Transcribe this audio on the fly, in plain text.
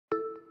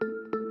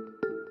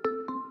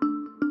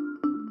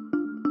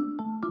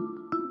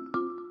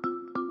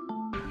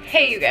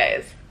Hey you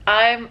guys,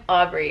 I'm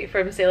Aubrey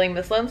from Sailing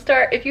Miss Lone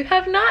Star. If you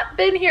have not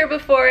been here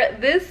before,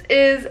 this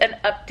is an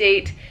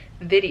update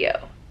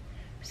video.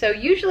 So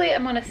usually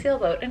I'm on a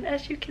sailboat, and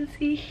as you can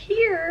see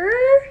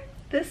here,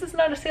 this is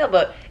not a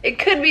sailboat. It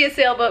could be a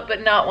sailboat,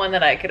 but not one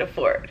that I could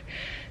afford.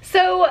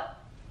 So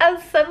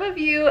as some of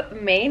you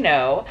may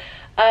know,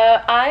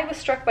 I was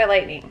struck by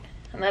lightning,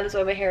 and that is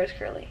why my hair is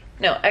curly.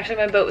 No, actually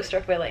my boat was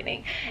struck by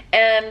lightning.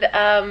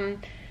 And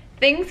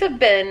things have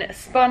been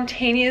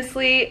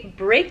spontaneously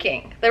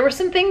breaking. There were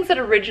some things that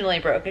originally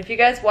broke. If you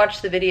guys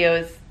watched the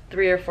videos,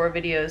 3 or 4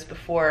 videos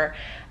before,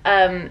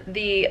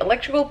 the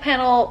electrical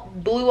panel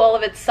blew all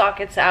of its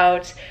sockets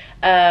out.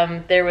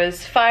 There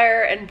was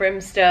fire and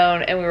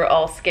brimstone, and we were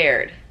all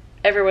scared.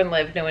 Everyone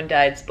lived, no one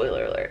died,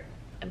 spoiler alert.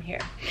 I'm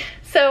here.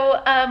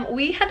 So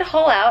we had to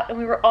haul out, and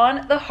we were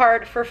on the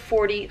hard for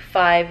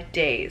 45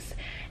 days.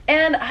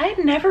 And I'd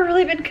never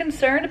really been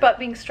concerned about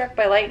being struck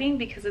by lightning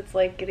because it's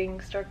like getting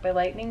struck by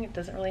lightning. It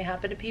doesn't really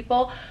happen to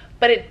people,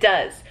 but it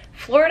does.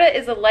 Florida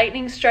is a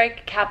lightning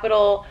strike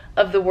capital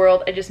of the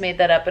world. I just made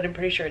that up, but I'm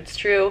pretty sure it's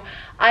true.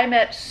 I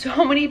met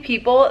so many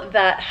people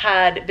that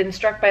had been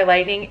struck by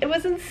lightning. It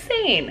was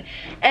insane.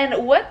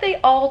 And what they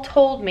all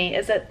told me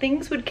is that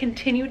things would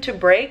continue to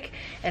break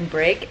and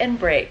break and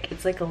break.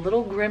 It's like a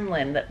little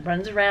gremlin that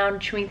runs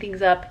around chewing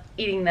things up,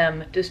 eating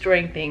them,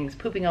 destroying things,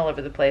 pooping all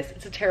over the place.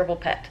 It's a terrible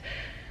pet.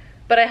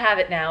 But I have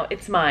it now,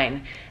 it's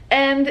mine.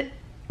 And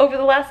over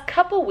the last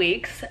couple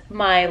weeks,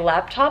 my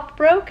laptop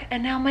broke,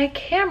 and now my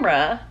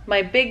camera,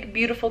 my big,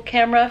 beautiful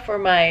camera for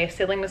my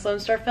Sailing Miss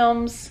Lone Star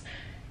films,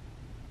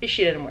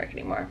 she didn't work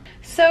anymore.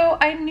 So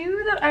I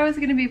knew that I was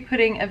gonna be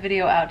putting a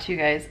video out to you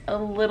guys a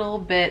little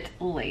bit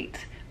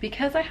late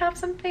because I have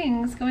some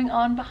things going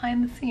on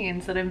behind the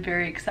scenes that I'm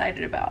very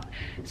excited about.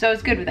 So I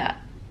was good with that.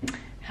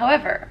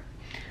 However,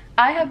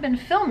 I have been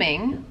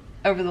filming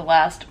over the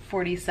last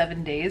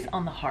 47 days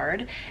on the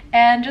hard,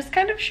 and just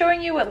kind of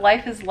showing you what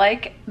life is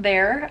like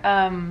there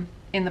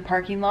in the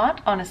parking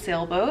lot on a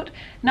sailboat.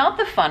 Not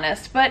the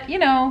funnest, but you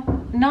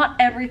know, not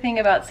everything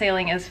about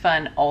sailing is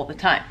fun all the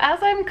time. As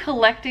I'm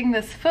collecting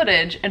this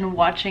footage and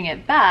watching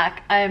it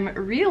back, I'm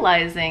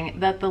realizing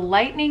that the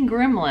lightning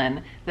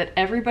gremlin that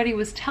everybody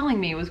was telling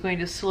me was going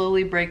to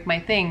slowly break my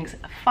things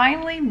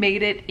finally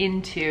made it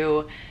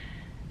into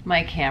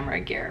my camera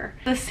gear.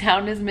 The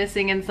sound is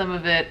missing in some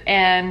of it,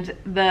 and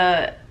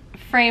the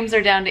frames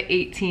are down to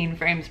 18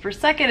 frames per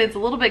second. It's a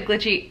little bit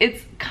glitchy.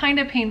 It's kind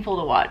of painful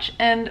to watch,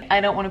 and I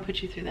don't want to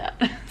put you through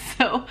that.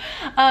 So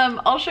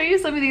I'll show you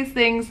some of these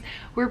things.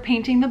 We're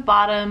painting the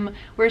bottom,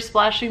 we're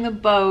splashing the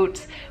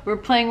boat, we're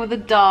playing with a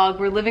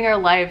dog, we're living our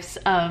lives,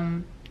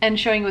 and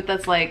showing you what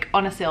that's like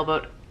on a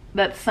sailboat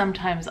that's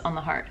sometimes on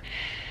the hard.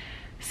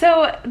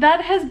 So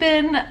that has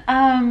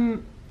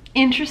been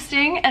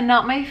interesting and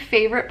not my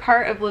favorite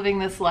part of living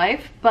this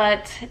life,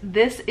 but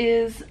this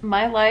is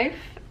my life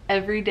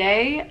every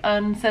day,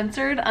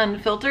 uncensored,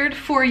 unfiltered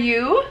for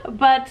you,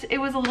 but it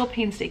was a little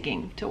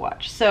painstaking to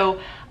watch. So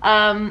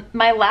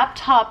my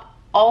laptop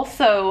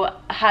also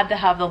had to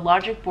have the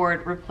logic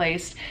board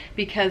replaced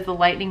because the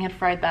lightning had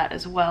fried that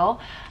as well,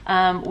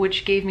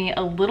 which gave me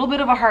a little bit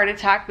of a heart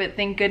attack, but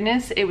thank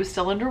goodness it was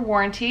still under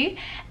warranty.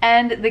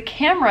 And the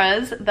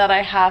cameras that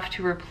I have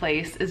to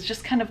replace is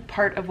just kind of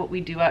part of what we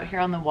do out here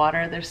on the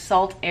water. There's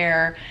salt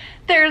air,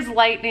 there's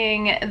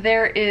lightning,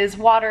 there is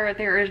water,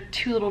 there are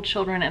 2 little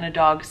children and a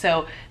dog,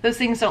 so those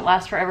things don't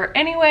last forever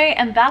anyway,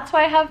 and that's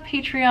why I have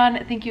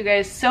Patreon. Thank you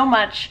guys so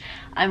much.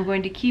 I'm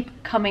going to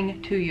keep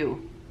coming to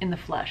you in the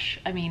flesh,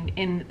 I mean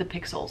in the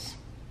pixels,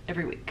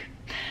 every week.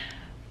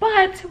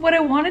 But what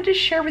I wanted to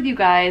share with you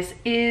guys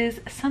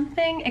is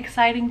something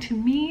exciting to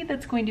me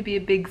that's going to be a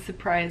big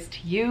surprise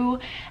to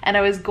you, and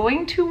I was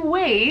going to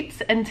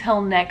wait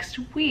until next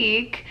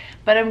week,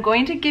 but I'm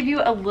going to give you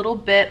a little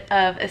bit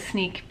of a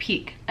sneak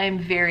peek. I'm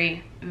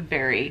very,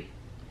 very,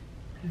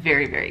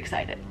 very, very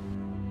excited.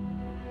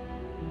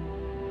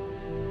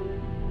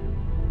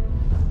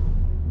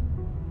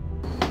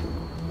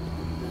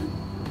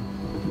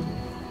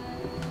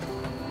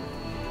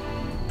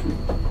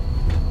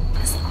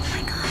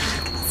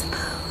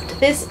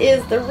 This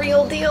is the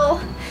real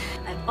deal.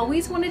 I've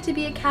always wanted to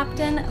be a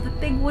captain of a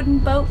big wooden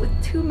boat with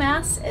 2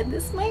 masts, and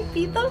this might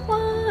be the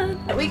one.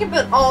 And we can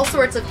put all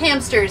sorts of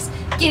hamsters,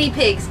 guinea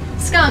pigs,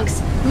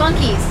 skunks,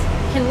 monkeys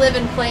can live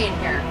and play in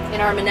here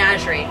in our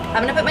menagerie.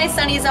 I'm gonna put my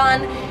sunnies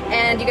on,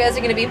 and you guys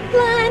are gonna be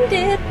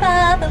blinded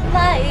by the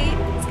light.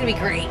 It's gonna be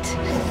great.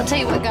 I'll tell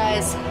you what,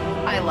 guys,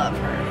 I love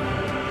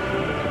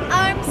her.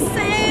 I'm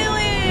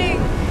sailing!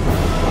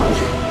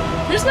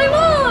 There's my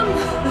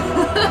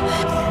mom!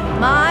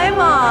 My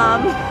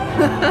mom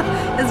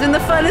has been the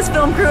funnest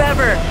film crew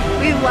ever.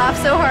 We've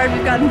laughed so hard,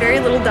 we've gotten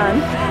very little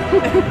done.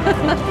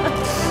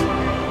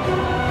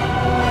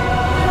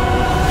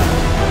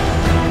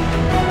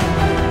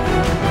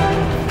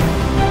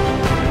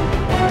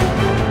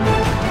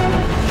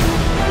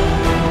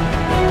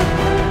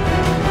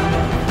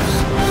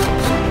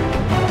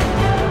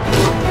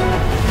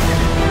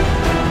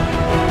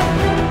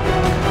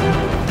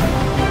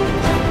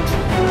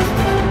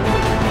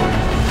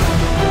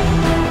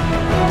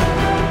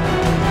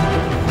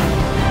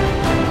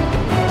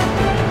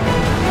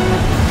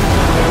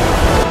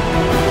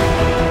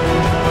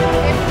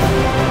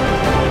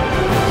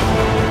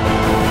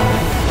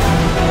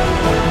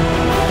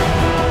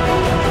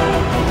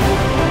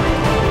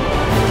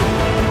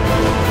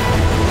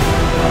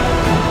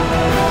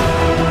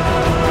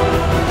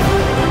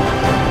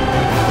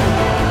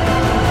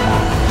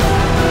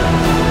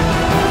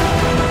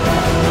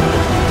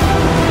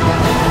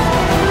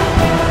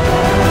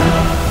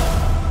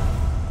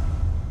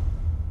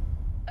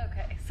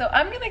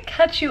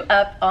 catch you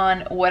up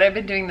on what I've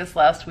been doing this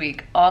last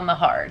week on the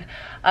hard.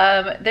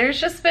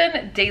 There's just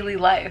been daily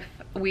life.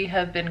 We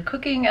have been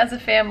cooking as a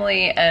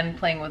family and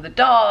playing with the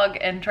dog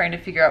and trying to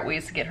figure out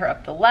ways to get her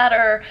up the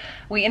ladder.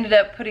 We ended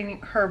up putting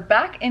her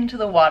back into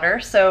the water,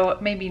 so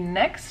maybe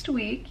next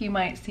week you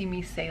might see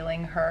me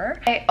sailing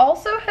her. I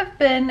also have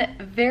been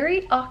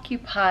very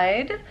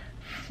occupied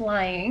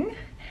flying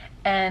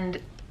and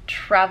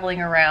traveling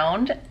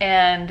around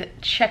and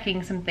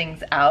checking some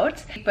things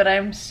out, but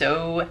I'm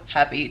so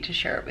happy to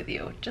share it with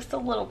you just a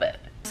little bit.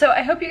 So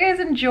I hope you guys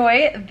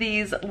enjoy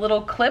these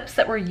little clips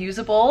that were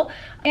usable,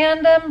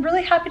 and I'm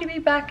really happy to be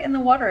back in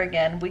the water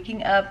again,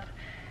 waking up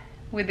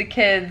with the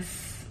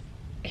kids,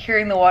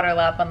 hearing the water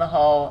lap on the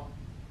hull,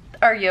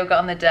 our yoga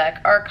on the deck,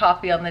 our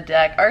coffee on the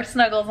deck, our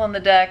snuggles on the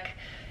deck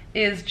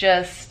is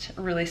just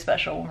really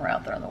special when we're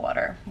out there on the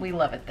water. We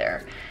love it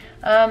there.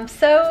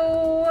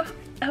 So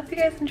I hope you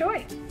guys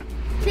enjoy.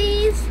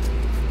 Please.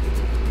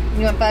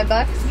 You want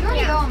 $5? You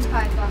already owe him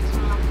 $5,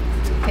 Mom.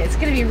 Okay, it's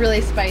gonna be really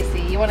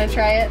spicy. You wanna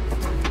try it?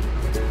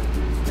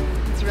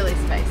 It's really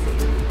spicy.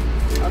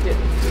 I'll do it.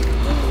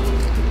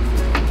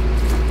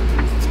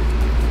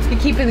 You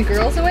keeping the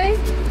girls away?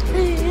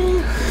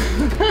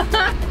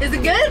 Is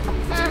it good?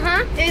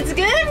 Uh-huh. It's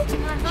good?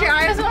 Your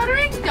eyes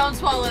watering? Don't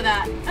swallow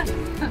that.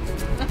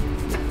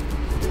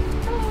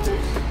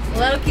 Well,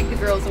 that'll keep the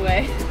girls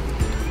away.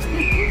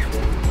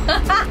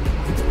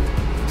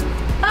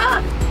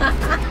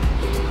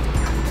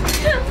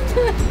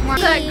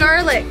 That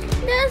garlic.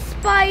 That's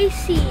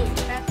spicy.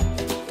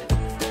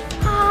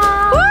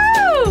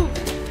 Woo!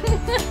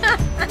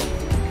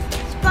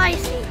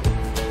 Spicy.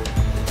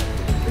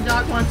 The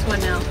dog wants one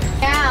now.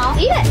 Now.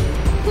 Eat it.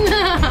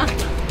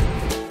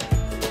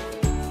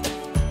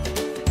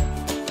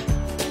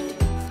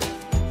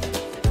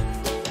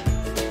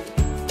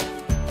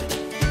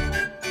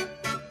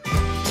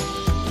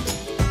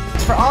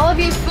 For all of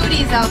you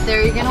foodies out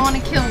there, you're gonna want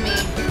to kill me.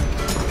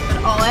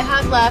 But all I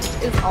have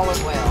left is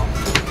olive oil.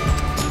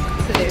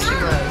 So there she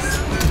goes.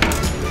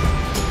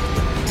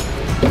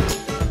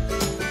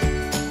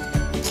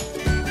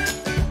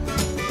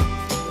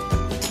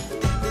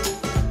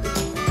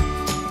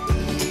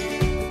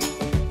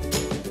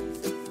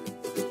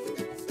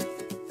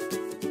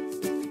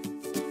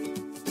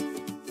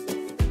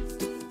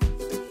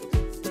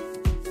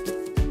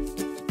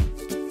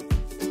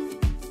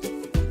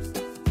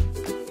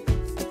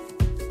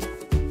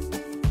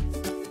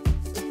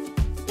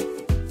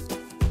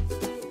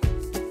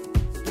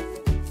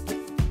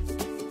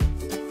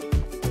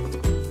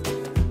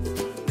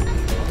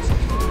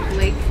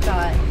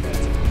 Got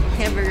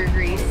hamburger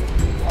grease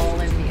all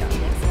in the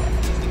onions.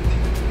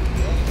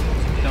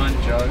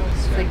 Don't joke.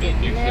 Like it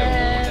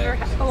never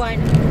happens. Oh, I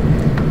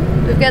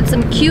know. We've got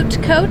some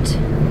cute coat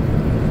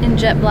in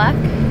jet black,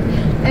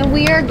 and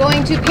we are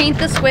going to paint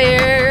the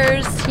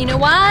squares. You know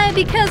why?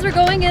 Because we're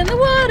going in the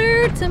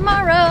water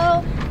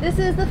tomorrow. This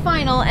is the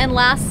final and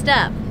last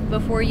step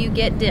before you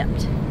get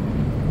dipped.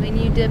 When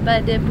you dip, I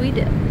dip, we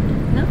dip.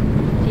 No?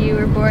 If you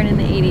were born in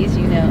the 80s,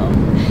 you know.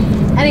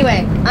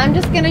 Anyway, I'm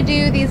just gonna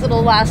do these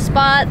little last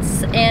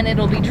spots and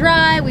it'll be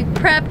dry. We've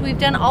prepped, we've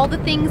done all the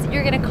things that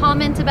you're gonna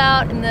comment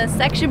about in the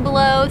section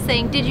below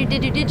saying, did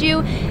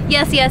you?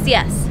 Yes, yes,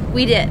 yes,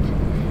 we did.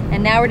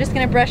 And now we're just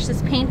gonna brush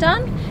this paint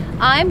on.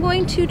 I'm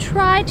going to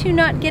try to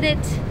not get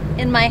it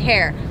in my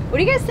hair. What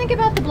do you guys think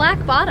about the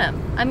black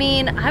bottom? I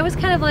mean, I was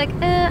kind of like,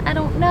 I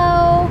don't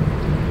know.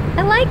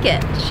 I like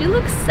it. She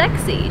looks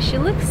sexy. She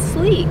looks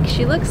sleek.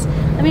 She looks,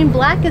 I mean,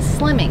 black is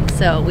slimming,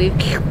 so we've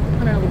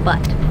put her little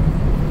butt.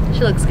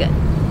 She looks good.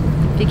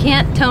 If you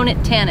can't tone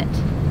it, tan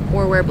it,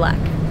 or wear black.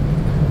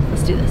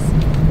 Let's do this.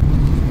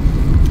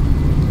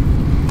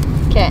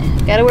 Okay,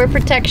 gotta wear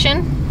protection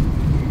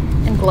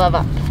and glove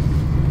up.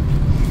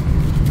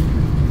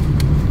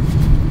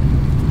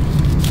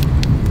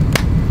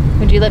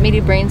 Would you let me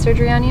do brain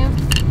surgery on you?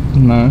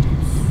 No.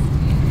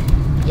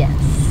 Yes.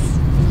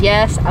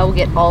 Yes, I will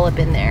get all up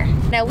in there.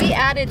 Now we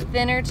added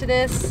thinner to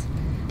this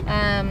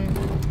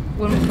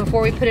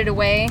before we put it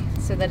away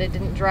so that it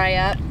didn't dry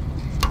up.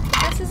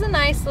 This is a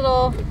nice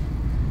little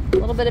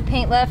bit of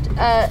paint left.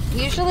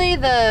 Usually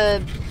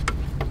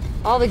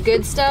all the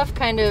good stuff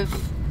kind of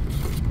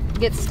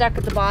gets stuck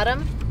at the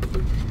bottom.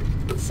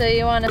 So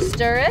you want to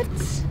stir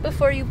it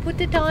before you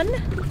put it on.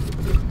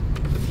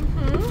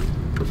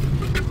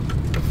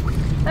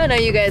 I know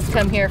you guys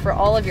come here for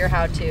all of your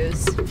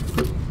how-tos.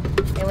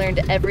 I learned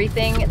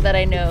everything that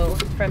I know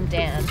from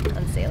Dan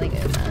on Sailing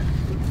Uma.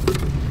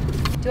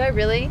 Do I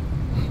really?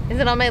 Is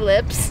it on my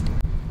lips?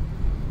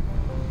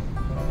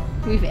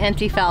 We've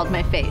anti-fouled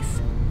my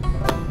face.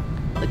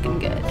 Looking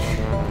good.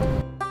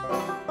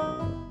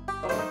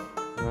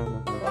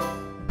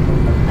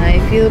 I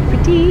feel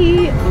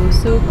pretty, oh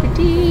so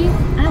pretty.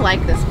 I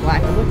like this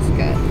black, it looks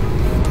good.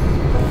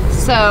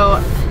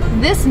 So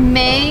this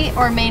may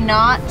or may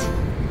not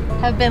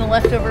have been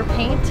leftover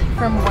paint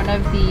from one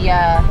of the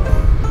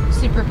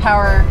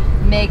Superpower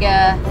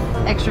Mega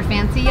Extra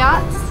Fancy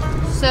yachts.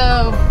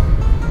 So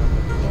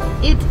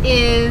it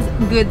is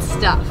good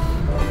stuff.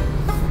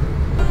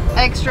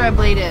 Extra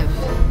ablative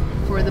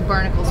for the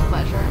barnacle's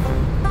pleasure.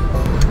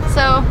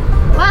 So,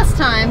 last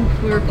time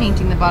we were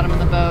painting the bottom of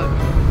the boat,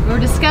 we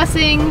were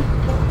discussing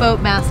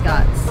boat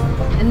mascots.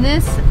 And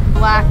this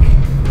black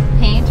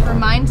paint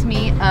reminds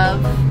me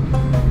of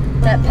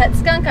that pet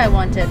skunk I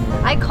wanted.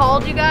 I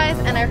called you guys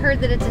and I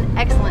heard that it's an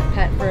excellent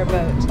pet for a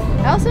boat.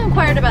 I also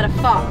inquired about a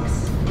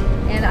fox,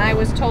 and I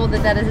was told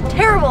that that is a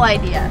terrible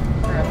idea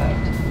for a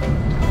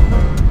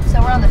boat.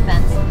 So we're on the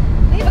fence.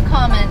 Leave a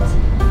comment.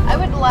 I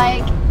would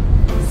like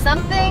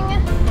something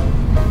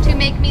to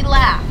make me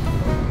laugh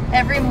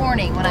every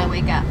morning when I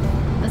wake up.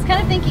 I was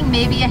kind of thinking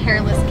maybe a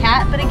hairless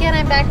cat, but again,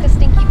 I'm back to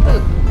stinky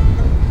poop.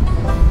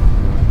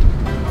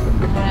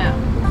 I don't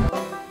know.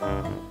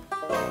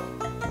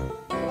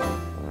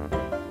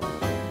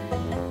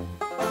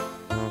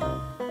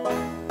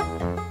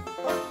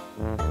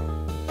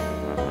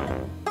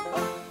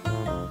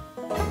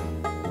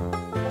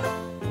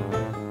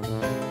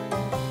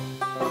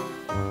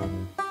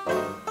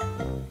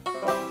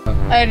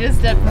 I just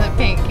stepped in the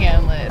paint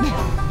can lid.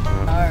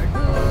 Our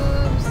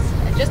hooves.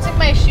 I just took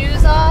my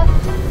shoes off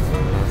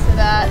so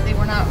that they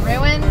were not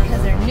ruined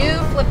because they're new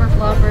flipper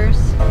floppers.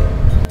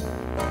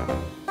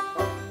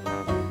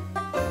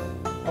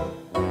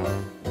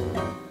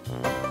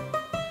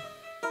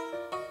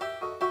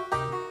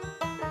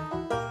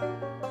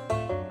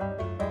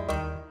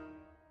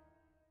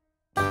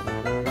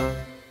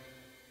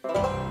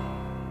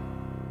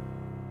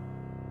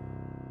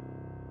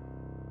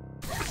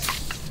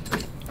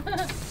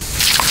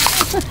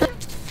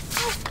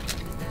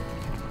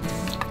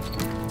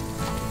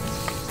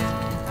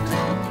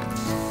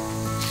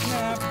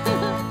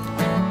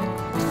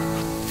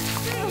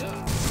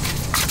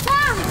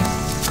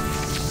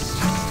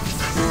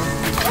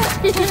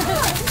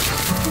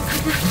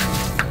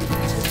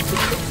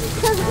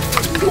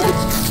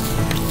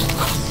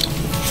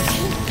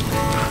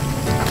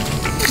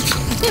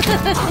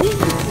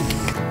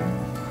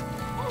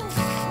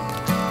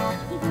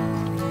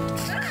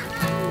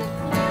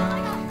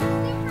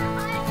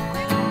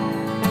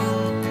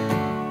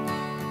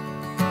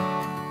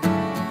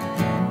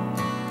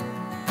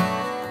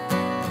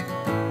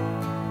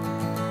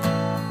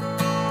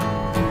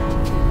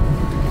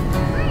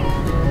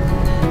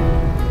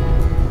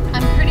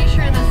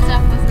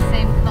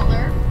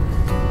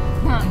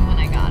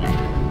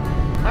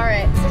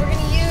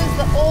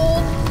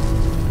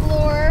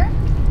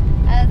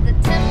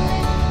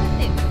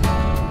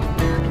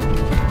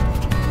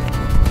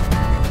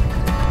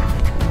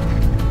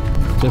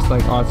 Just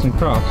like arts and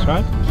crafts,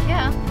 right?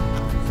 Yeah,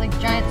 it's like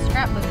giant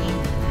scrapbooking.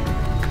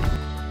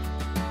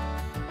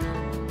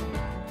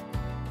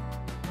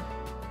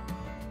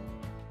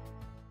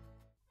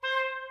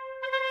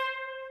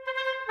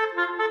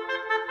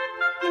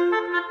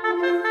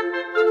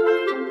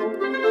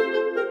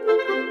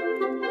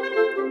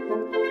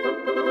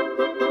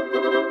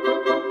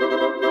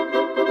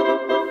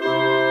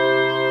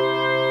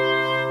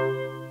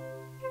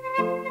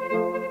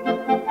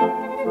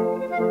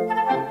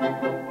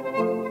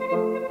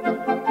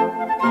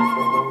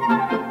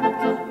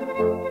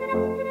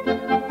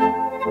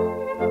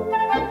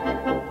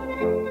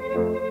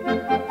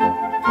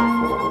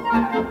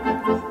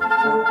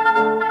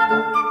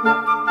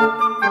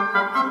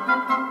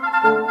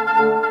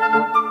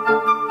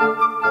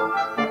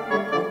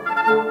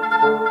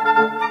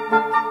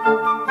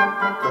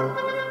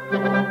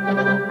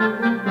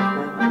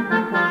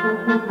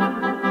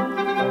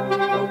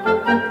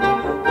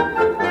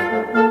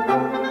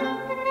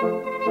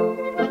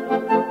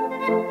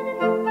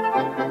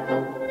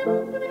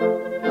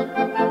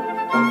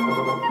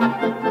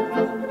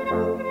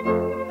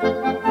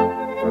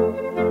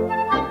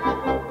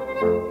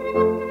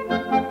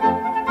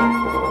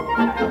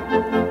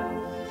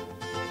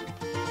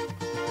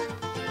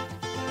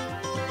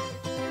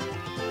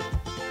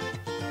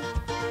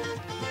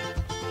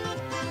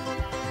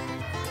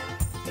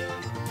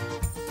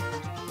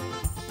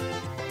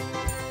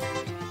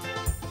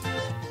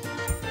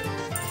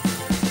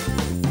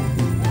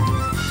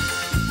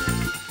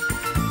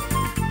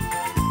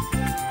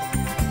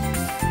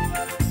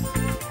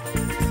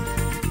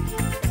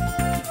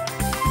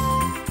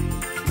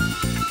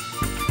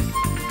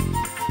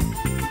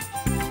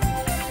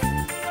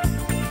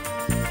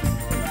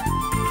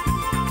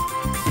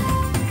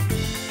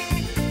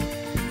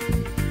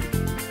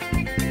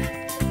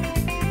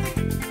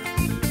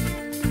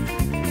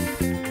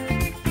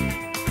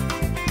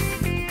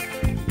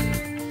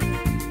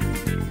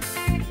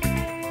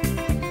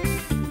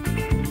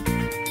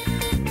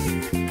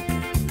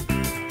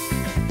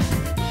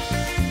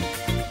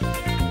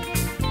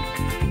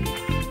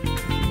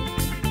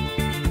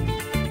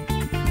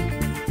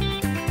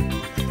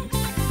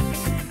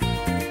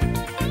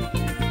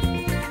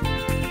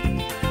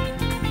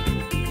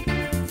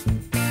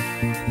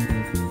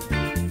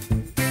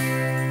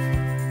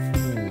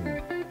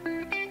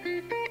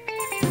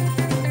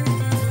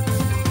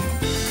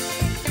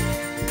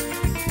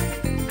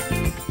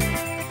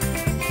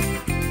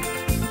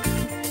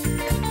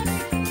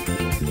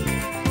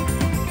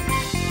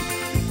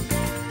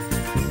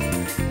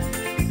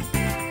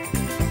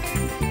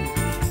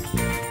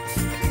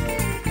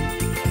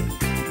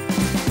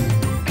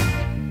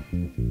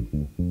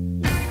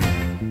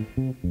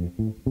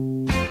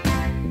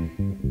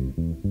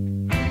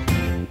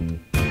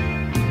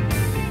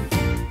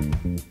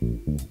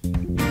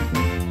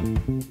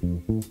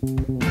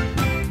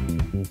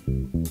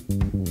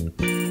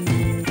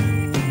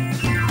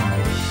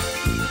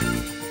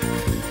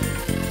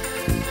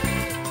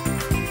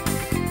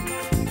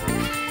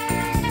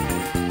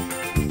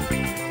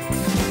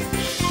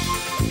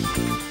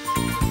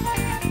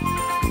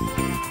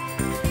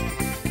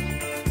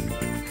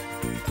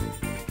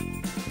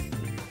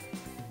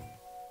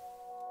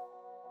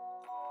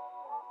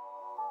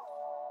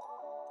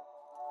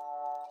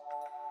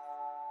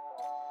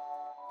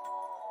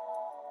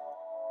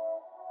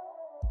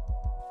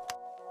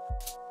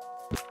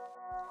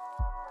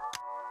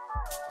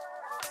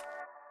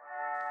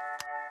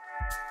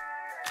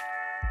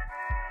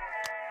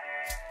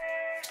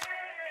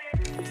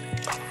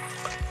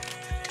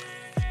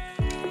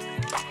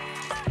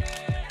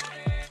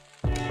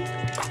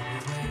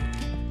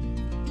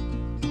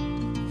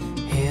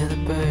 Hear the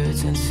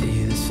birds and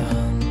see the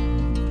sun.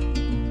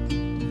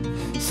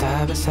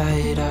 Side by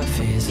side our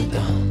fears are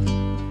done.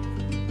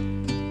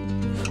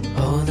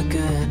 Oh, the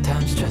good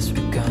times just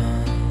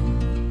begun.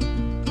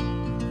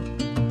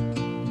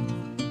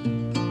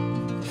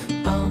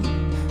 Oh,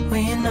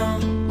 we know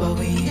what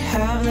we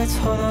have, let's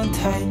hold on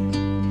tight.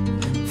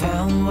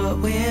 Found what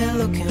we're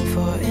looking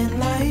for in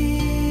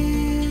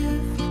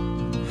life.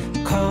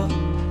 Call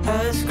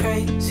us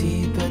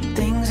crazy, but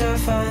things are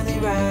finally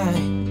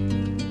right.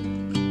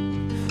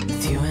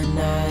 With you and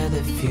I,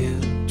 the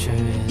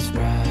future is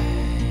bright.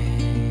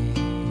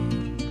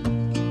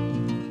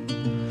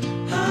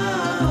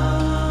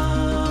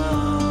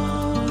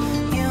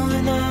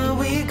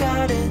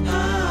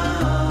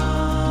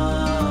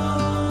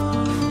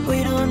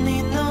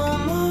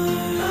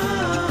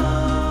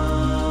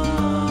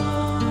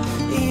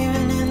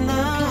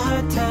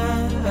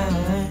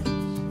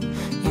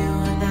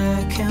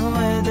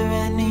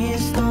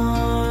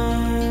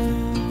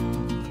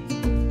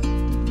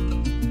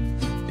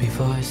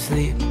 Before I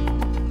sleep,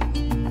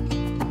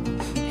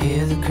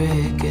 hear the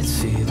crickets,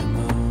 see the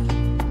moon.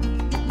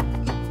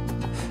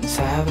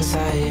 Side by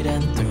side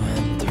and through.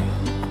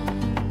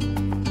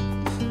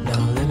 No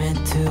limit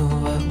to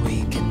what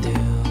we can do.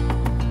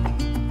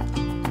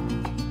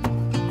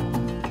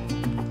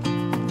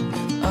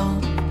 Oh,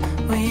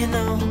 we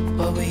know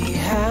what we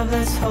have,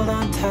 let's hold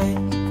on tight.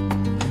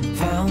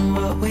 Found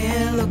what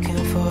we're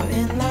looking for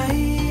in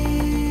life.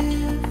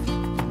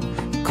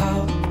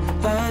 Call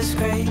us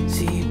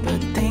crazy,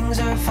 but things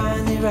are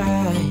finally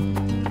right.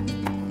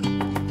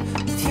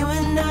 With you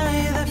and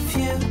I, the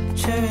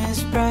future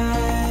is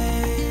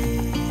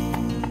bright.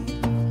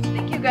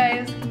 Thank you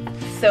guys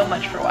so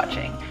much for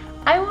watching.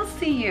 I will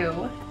see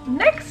you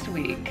next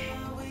week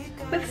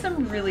with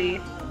some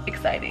really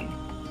exciting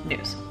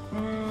news.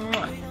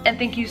 And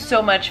thank you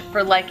so much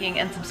for liking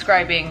and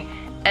subscribing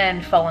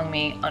and following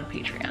me on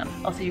Patreon.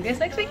 I'll see you guys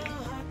next week.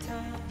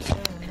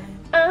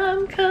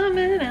 I'm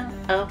coming out,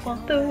 I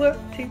want the world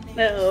to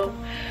know.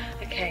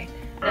 Okay,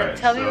 now Alright,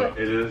 tell me so what...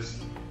 it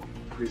is,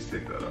 please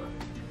take that off.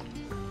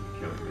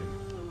 You're killing me.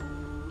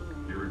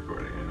 You're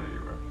recording, I know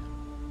you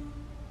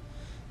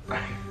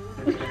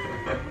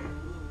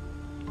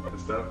are.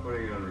 Stop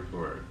putting it on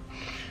record.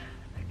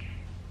 Okay,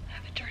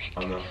 have a drink.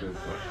 I'm not gonna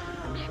talk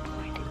I'm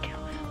going to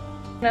kill him.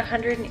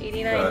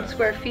 189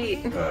 square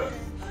feet. to you.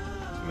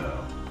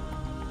 No.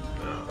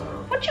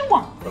 What you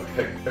want?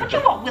 Okay. What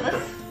you want with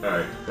us?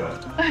 Alright,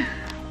 cut.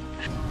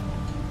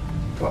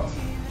 Pause.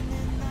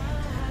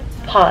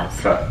 Pause.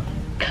 Cut.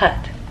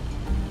 Cut.